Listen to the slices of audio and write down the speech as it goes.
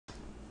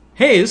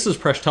Hey, this is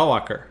Presh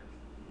Talwalkar.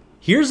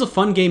 Here's a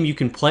fun game you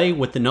can play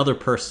with another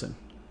person.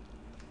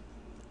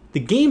 The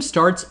game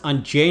starts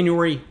on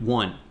January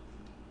 1.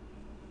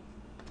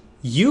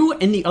 You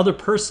and the other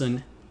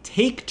person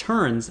take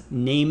turns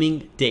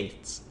naming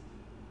dates.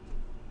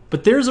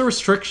 But there's a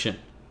restriction.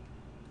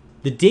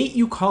 The date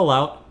you call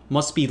out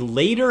must be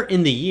later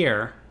in the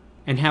year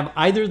and have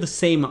either the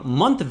same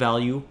month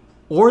value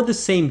or the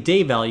same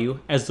day value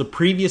as the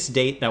previous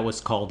date that was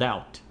called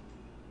out.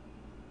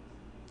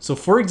 So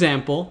for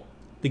example,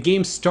 the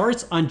game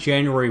starts on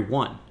January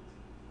 1.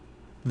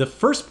 The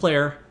first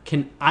player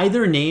can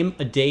either name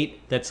a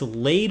date that's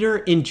later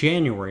in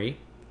January,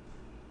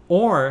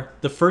 or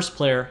the first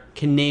player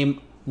can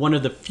name one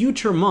of the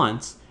future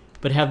months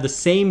but have the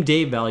same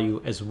day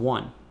value as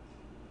 1.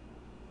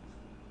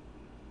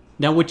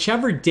 Now,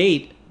 whichever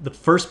date the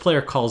first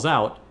player calls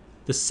out,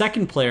 the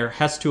second player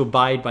has to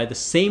abide by the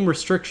same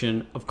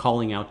restriction of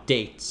calling out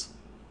dates.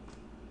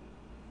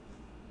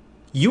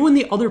 You and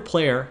the other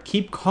player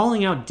keep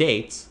calling out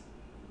dates,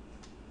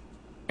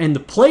 and the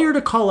player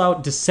to call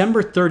out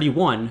December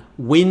 31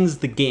 wins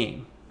the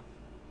game.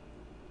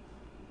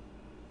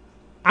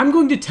 I'm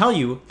going to tell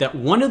you that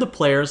one of the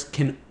players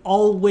can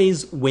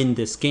always win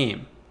this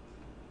game.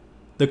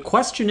 The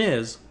question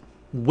is,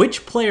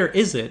 which player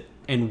is it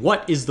and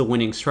what is the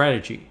winning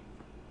strategy?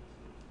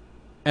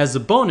 As a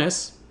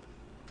bonus,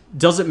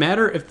 does it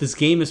matter if this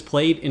game is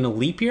played in a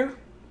leap year?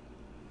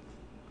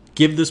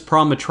 Give this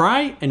problem a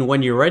try, and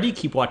when you're ready,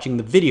 keep watching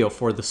the video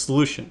for the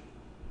solution.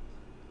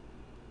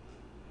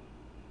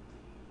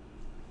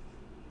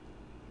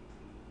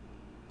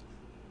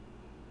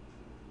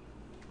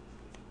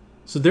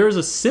 So there is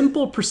a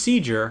simple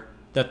procedure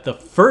that the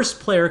first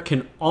player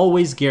can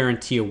always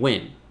guarantee a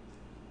win.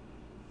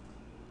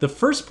 The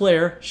first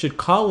player should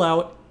call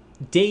out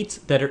dates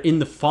that are in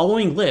the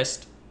following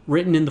list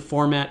written in the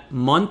format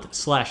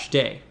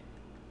month/day.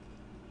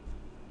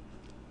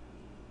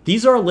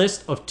 These are a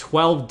list of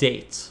 12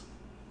 dates.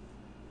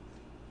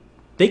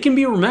 They can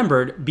be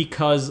remembered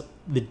because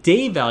the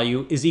day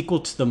value is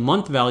equal to the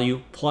month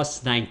value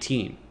plus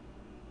 19.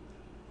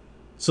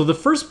 So the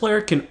first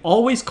player can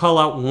always call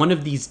out one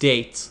of these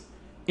dates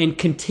and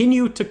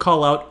continue to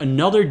call out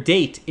another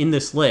date in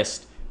this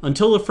list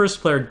until the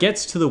first player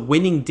gets to the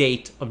winning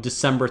date of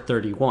December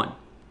 31.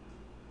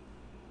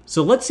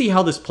 So let's see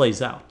how this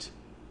plays out.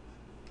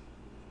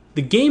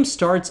 The game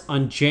starts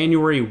on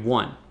January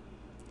 1.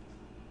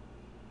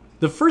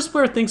 The first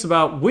player thinks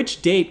about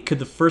which date could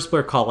the first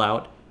player call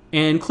out,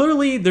 and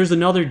clearly there's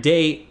another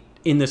date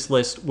in this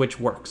list which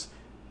works.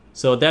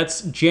 So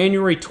that's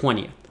January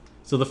 20th.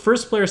 So the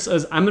first player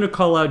says, I'm going to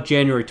call out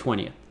January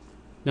 20th.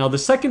 Now the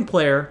second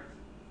player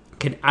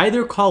can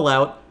either call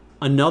out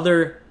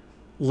another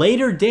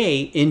later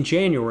day in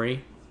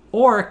January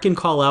or can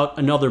call out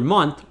another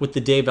month with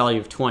the day value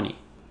of 20.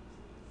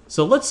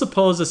 So let's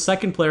suppose the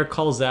second player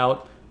calls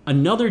out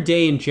another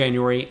day in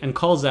January and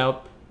calls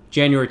out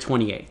January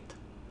 28th.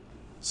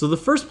 So the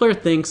first player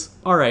thinks,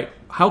 all right,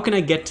 how can I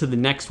get to the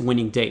next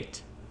winning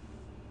date?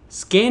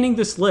 Scanning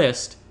this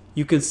list,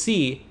 you can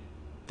see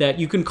that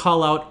you can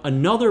call out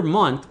another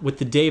month with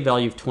the day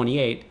value of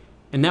 28,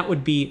 and that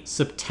would be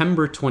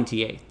September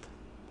 28th.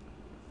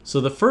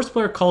 So the first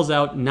player calls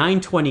out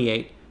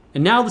 9/28,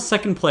 and now the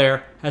second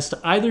player has to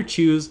either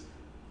choose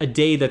a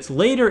day that's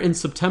later in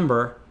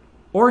September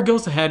or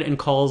goes ahead and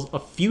calls a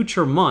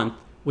future month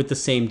with the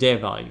same day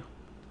value.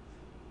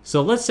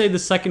 So let's say the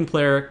second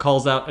player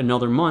calls out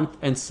another month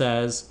and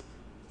says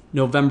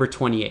November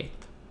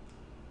 28th.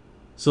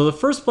 So the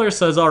first player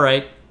says, all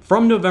right,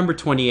 from November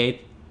 28th,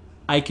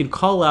 I can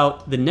call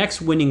out the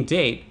next winning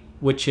date,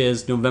 which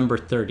is November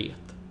 30th.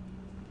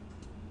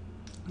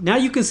 Now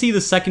you can see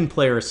the second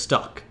player is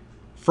stuck.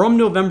 From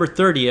November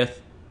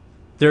 30th,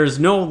 there's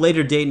no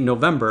later date in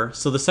November,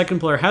 so the second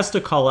player has to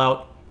call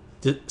out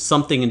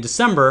something in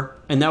December,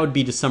 and that would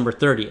be December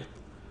 30th.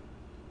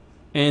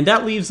 And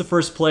that leaves the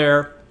first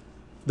player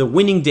the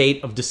winning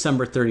date of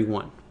December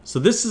 31. So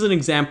this is an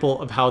example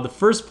of how the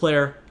first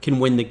player can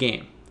win the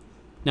game.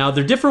 Now,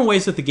 there are different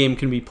ways that the game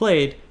can be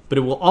played, but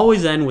it will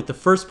always end with the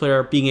first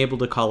player being able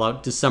to call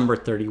out December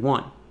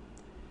 31.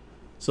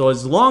 So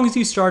as long as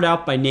you start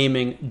out by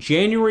naming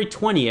January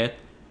 20th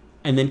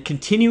and then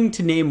continuing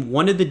to name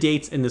one of the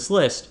dates in this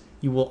list,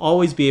 you will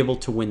always be able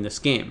to win this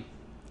game.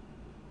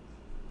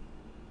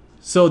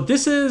 So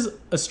this is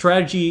a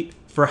strategy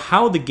for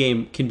how the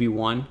game can be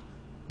won,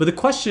 but the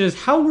question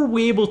is, how were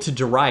we able to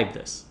derive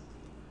this?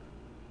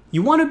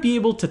 You want to be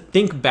able to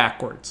think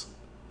backwards.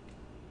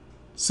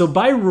 So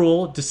by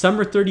rule,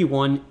 December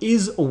 31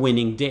 is a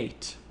winning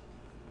date.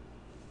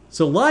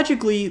 So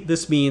logically,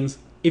 this means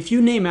if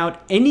you name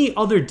out any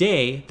other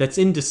day that's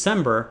in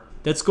December,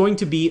 that's going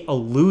to be a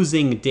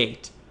losing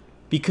date.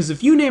 Because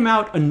if you name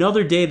out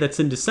another day that's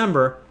in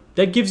December,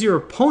 that gives your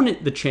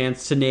opponent the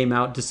chance to name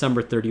out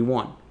December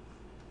 31.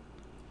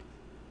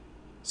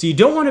 So you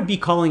don't want to be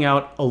calling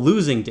out a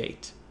losing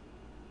date.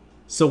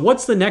 So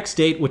what's the next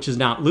date which is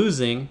not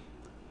losing?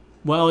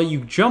 Well,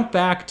 you jump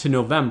back to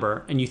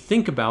November and you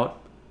think about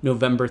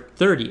November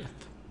 30th.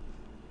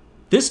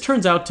 This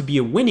turns out to be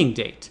a winning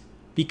date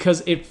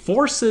because it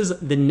forces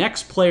the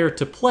next player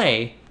to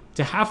play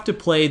to have to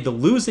play the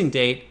losing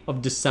date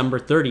of December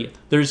 30th.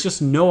 There's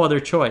just no other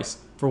choice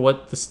for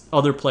what this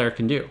other player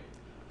can do.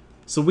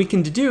 So we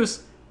can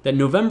deduce that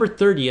November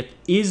 30th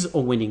is a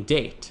winning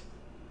date.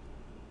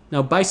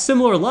 Now, by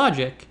similar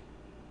logic,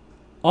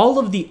 all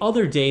of the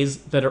other days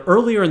that are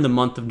earlier in the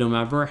month of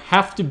November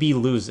have to be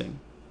losing.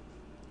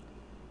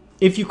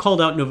 If you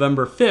called out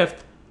November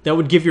 5th, that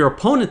would give your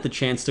opponent the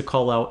chance to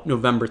call out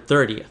November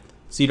 30th.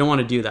 So you don't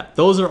want to do that.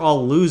 Those are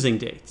all losing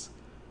dates.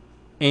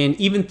 And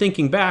even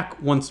thinking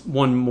back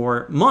one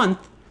more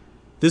month,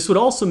 this would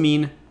also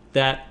mean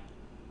that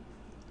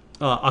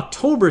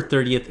October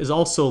 30th is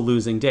also a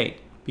losing date.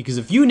 Because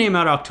if you name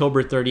out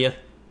October 30th,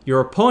 your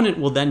opponent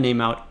will then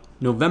name out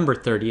November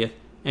 30th,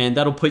 and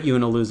that'll put you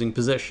in a losing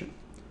position.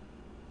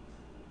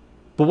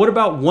 But what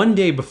about one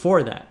day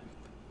before that?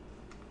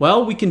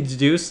 Well, we can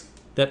deduce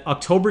that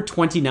October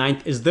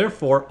 29th is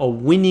therefore a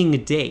winning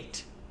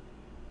date.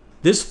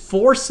 This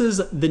forces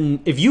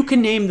if you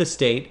can name this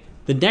date,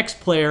 the next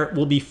player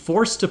will be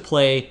forced to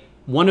play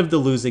one of the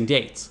losing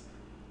dates.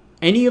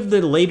 Any of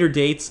the later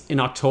dates in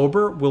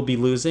October will be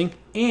losing,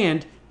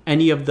 and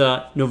any of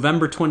the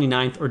November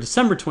 29th or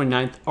December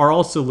 29th are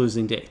also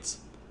losing dates.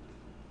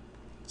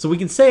 So we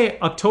can say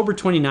October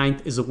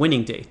 29th is a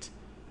winning date.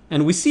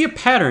 And we see a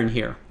pattern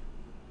here.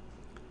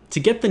 To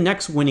get the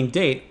next winning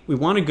date, we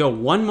want to go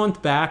 1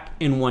 month back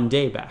and 1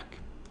 day back.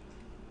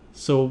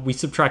 So we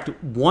subtract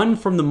 1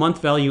 from the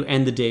month value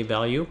and the day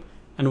value,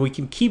 and we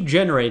can keep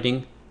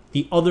generating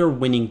the other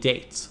winning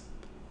dates.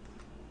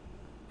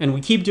 And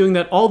we keep doing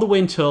that all the way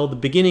until the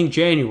beginning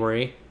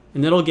January,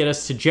 and that'll get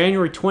us to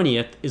January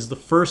 20th is the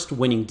first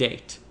winning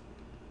date.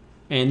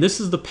 And this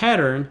is the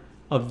pattern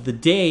of the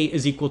day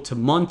is equal to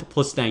month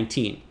plus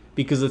 19,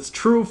 because it's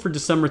true for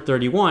December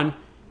 31,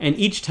 and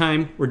each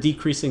time we're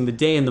decreasing the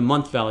day and the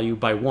month value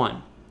by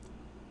 1.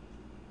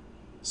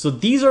 So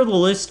these are the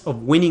list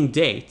of winning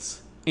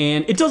dates,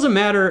 and it doesn't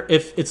matter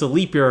if it's a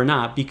leap year or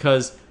not,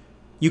 because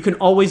you can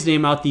always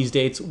name out these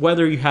dates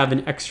whether you have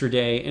an extra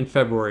day in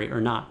February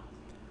or not.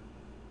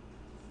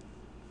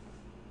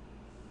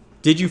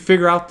 Did you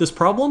figure out this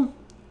problem?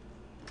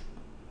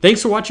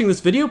 Thanks for watching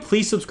this video.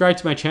 Please subscribe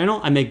to my channel.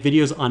 I make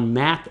videos on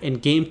math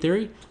and game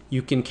theory.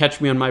 You can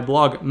catch me on my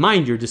blog,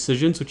 Mind Your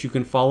Decisions, which you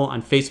can follow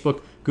on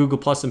Facebook, Google+,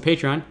 and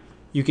Patreon.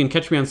 You can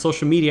catch me on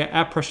social media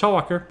at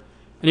Prashtalwalker.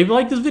 And if you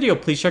like this video,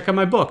 please check out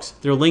my books.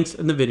 There are links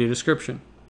in the video description.